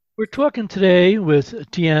We're talking today with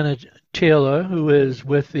LeAna Taylor, who is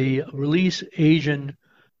with the Release Asian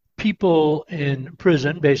People in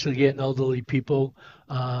Prison, basically getting elderly people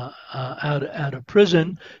out of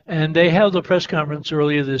prison. And they held a press conference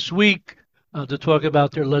earlier this week to talk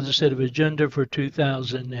about their legislative agenda for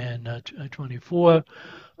 2024.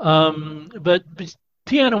 But Tiana,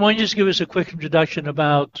 why don't you just give us a quick introduction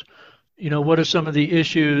about, what are some of the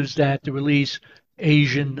issues that the Release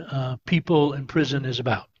Asian People in Prison is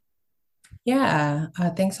about? Yeah,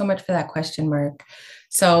 thanks so much for that question, Mark.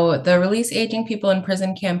 So, the Release Aging People in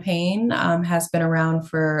Prison campaign has been around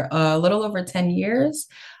for a little over 10 years.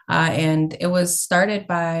 And it was started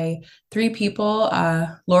by three people,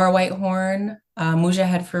 Laura Whitehorn,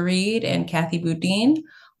 Mujahid Fareed, and Kathy Boudin,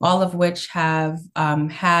 all of which have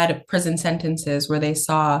had prison sentences where they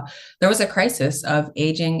saw there was a crisis of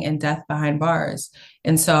aging and death behind bars.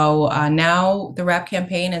 And so now the RAPP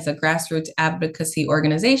campaign is a grassroots advocacy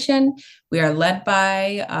organization. We are led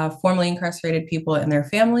by formerly incarcerated people and their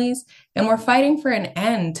families, and we're fighting for an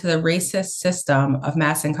end to the racist system of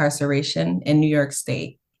mass incarceration in New York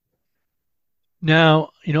State. Now,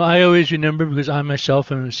 I always remember because I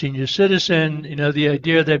myself am a senior citizen, the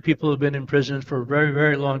idea that people have been in prison for a very,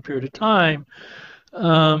 very long period of time,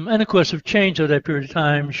 and of course have changed over that period of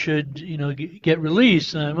time should, get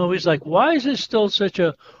released. And I'm always like, why is this still such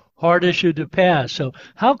a hard issue to pass? So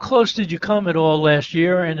how close did you come at all last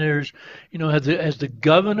year? And there's, as the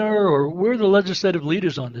governor or where are the legislative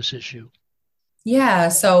leaders on this issue? Yeah,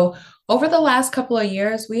 so over the last couple of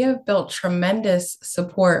years, we have built tremendous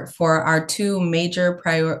support for our two major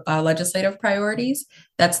legislative priorities.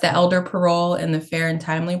 That's the elder parole and the fair and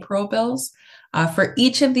timely parole bills. For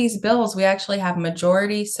each of these bills, we actually have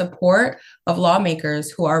majority support of lawmakers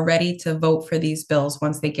who are ready to vote for these bills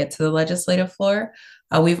once they get to the legislative floor.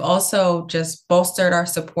 We've also just bolstered our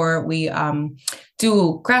support. We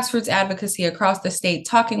do grassroots advocacy across the state,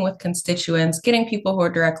 talking with constituents, getting people who are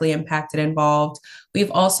directly impacted involved.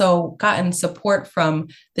 We've also gotten support from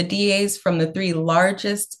the DAs from the three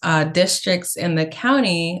largest districts in the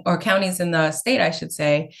county, or counties in the state, I should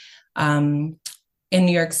say, in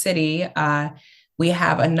New York City. We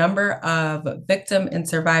have a number of victim and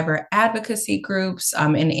survivor advocacy groups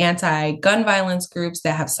and anti-gun violence groups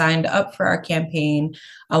that have signed up for our campaign,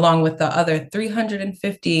 along with the other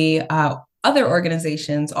 350 other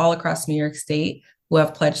organizations all across New York State who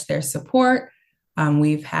have pledged their support.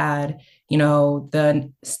 We've had,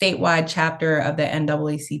 the statewide chapter of the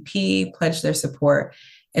NAACP pledge their support.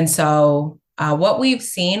 And so what we've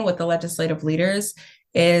seen with the legislative leaders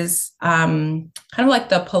is kind of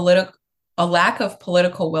like a lack of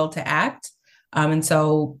political will to act. And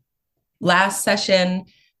so last session,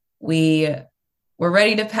 we were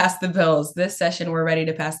ready to pass the bills. This session, we're ready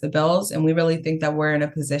to pass the bills. And we really think that we're in a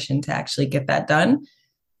position to actually get that done.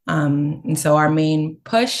 And so our main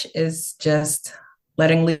push is just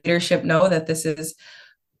letting leadership know that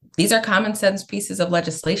these are common sense pieces of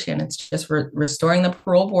legislation. It's just restoring the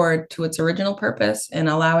parole board to its original purpose and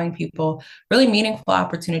allowing people really meaningful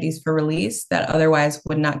opportunities for release that otherwise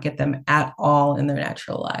would not get them at all in their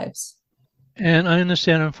natural lives. And I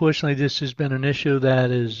understand, unfortunately, this has been an issue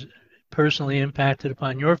that is personally impacted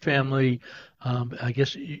upon your family. I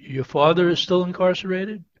guess your father is still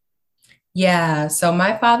incarcerated? Yeah, so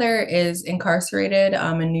my father is incarcerated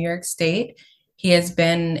in New York State. He has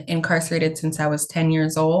been incarcerated since I was 10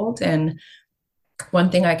 years old. And one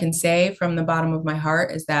thing I can say from the bottom of my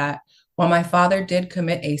heart is that while my father did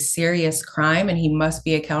commit a serious crime and he must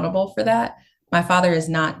be accountable for that, my father is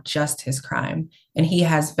not just his crime. And he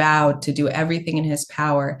has vowed to do everything in his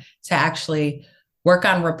power to actually work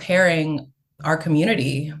on repairing our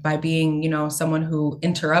community by being, someone who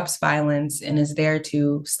interrupts violence and is there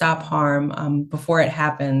to stop harm before it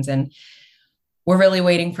happens. And we're really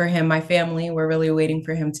waiting for him, my family, we're really waiting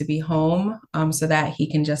for him to be home so that he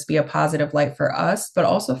can just be a positive light for us, but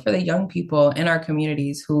also for the young people in our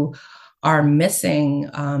communities who are missing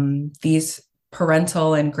these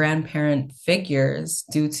parental and grandparent figures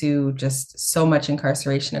due to just so much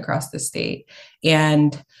incarceration across the state.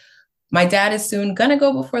 And my dad is soon going to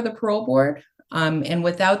go before the parole board. And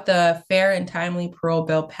without the fair and timely parole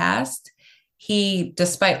bill passed, he,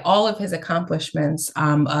 despite all of his accomplishments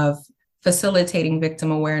of facilitating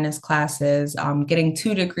victim awareness classes, getting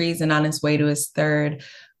 2 degrees and on his way to his third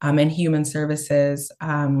in human services,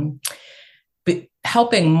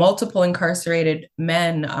 helping multiple incarcerated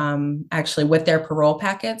men actually with their parole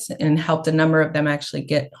packets and helped a number of them actually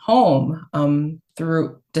get home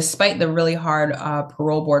despite the really hard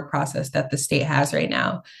parole board process that the state has right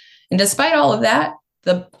now. And despite all of that,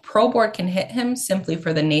 the parole board can hit him simply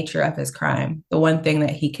for the nature of his crime, the one thing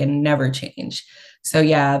that he can never change. So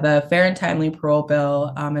yeah, the fair and timely parole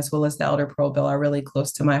bill, as well as the elder parole bill, are really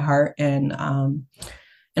close to my heart. And on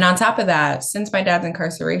top of that, since my dad's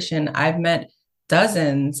incarceration, I've met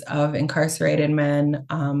dozens of incarcerated men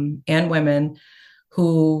and women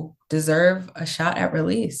who deserve a shot at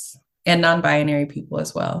release, and non-binary people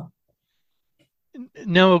as well.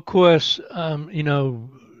 Now, of course,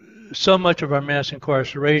 so much of our mass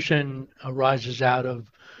incarceration arises out of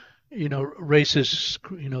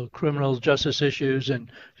racist, criminal justice issues. And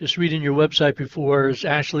just reading your website before is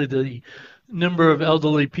actually the number of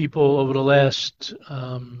elderly people over the last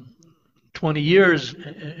 20 years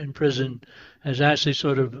in prison has actually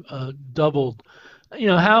sort of doubled.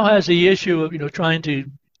 How has the issue of, trying to,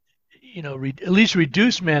 at least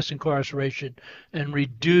reduce mass incarceration and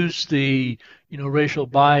reduce the, racial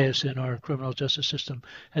bias in our criminal justice system,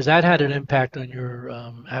 has that had an impact on your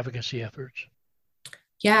advocacy efforts?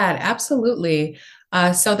 Yeah, absolutely.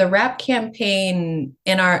 So the RAPP campaign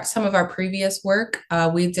in our some of our previous work,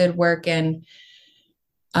 we did work in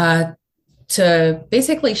uh, to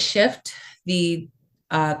basically shift the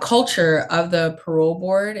culture of the parole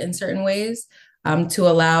board in certain ways to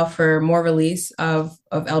allow for more release of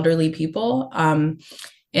elderly people.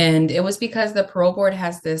 And it was because the parole board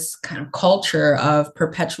has this kind of culture of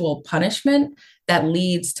perpetual punishment that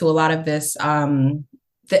leads to a lot of this,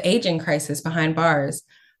 the aging crisis behind bars.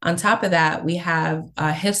 On top of that, we have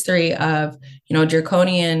a history of,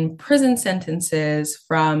 draconian prison sentences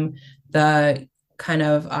from the kind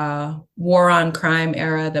of war on crime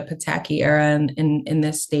era, the Pataki era in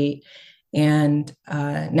this state. And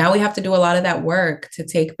now we have to do a lot of that work to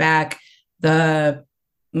take back the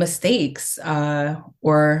mistakes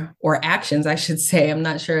or actions, I should say. I'm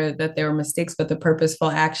not sure that they were mistakes, but the purposeful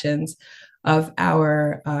actions of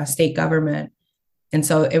our state government. And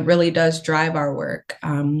so it really does drive our work.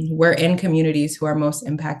 We're in communities who are most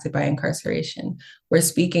impacted by incarceration. We're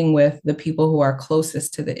speaking with the people who are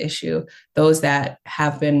closest to the issue, those that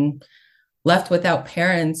have been left without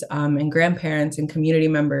parents and grandparents and community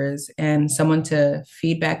members and someone to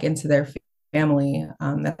feed back into their family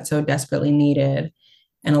that's so desperately needed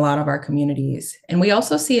in a lot of our communities. And we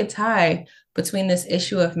also see a tie between this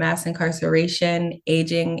issue of mass incarceration,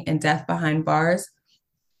 aging, and death behind bars.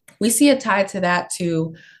 We see a tie to that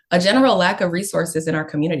to a general lack of resources in our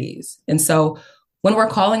communities. And so when we're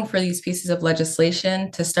calling for these pieces of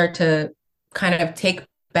legislation to start to kind of take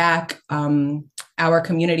back our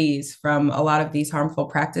communities from a lot of these harmful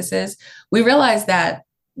practices, we realize that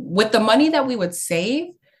with the money that we would save,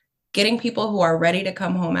 getting people who are ready to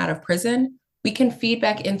come home out of prison, we can feed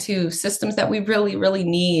back into systems that we really, really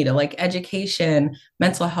need, like education,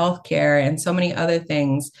 mental health care, and so many other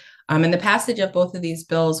things. And the passage of both of these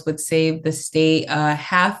bills would save the state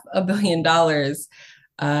 $500 million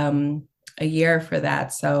a year for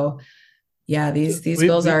that. So, yeah, these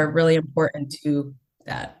bills are really important to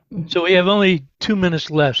that. So we have only 2 minutes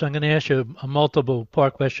left. So I'm going to ask you a multiple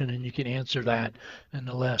part question, and you can answer that in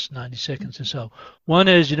the last 90 seconds or so. One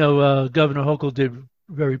is, Governor Hochul did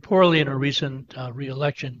very poorly in a recent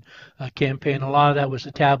re-election campaign. A lot of that was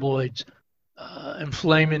the tabloids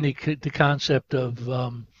inflaming the concept of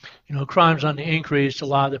crimes on the increase. A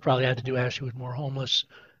lot of it probably had to do actually with more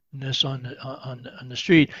homelessness on the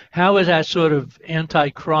street. How is that sort of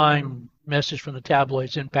anti-crime message from the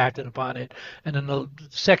tabloids impacted upon it? And then the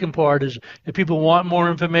second part is, if people want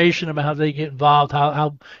more information about how they get involved,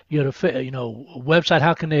 how you got a website,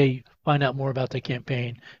 how can they find out more about the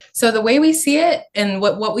campaign? So the way we see it, and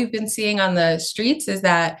what we've been seeing on the streets, is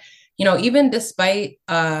that even despite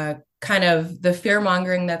kind of the fear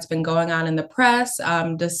mongering that's been going on in the press,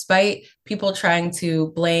 despite people trying to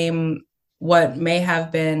blame what may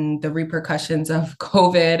have been the repercussions of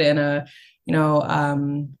COVID and a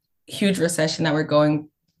huge recession that we're going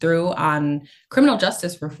through on criminal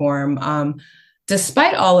justice reform,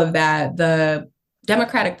 despite all of that, the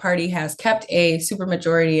Democratic Party has kept a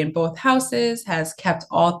supermajority in both houses, has kept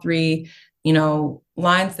all three,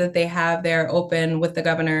 lines that they have there open with the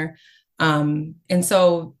governor. And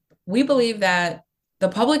so we believe that the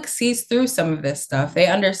public sees through some of this stuff. They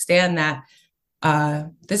understand that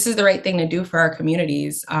this is the right thing to do for our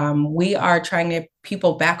communities. We are trying to get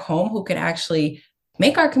people back home who can actually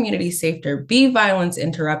make our communities safer, be violence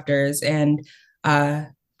interrupters, and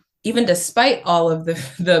even despite all of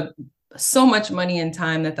the so much money and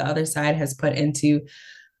time that the other side has put into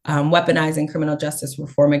weaponizing criminal justice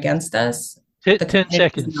reform against us. 10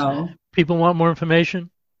 seconds. People want more information?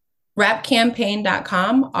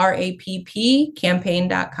 rappcampaign.com, RAPP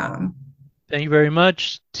campaign.com. Thank you very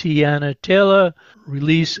much. LeAna Taylor,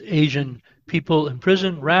 Release Asian People in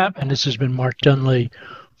Prison, RAPP. And this has been Mark Dunlea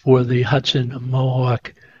for the Hudson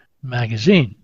Mohawk Magazine.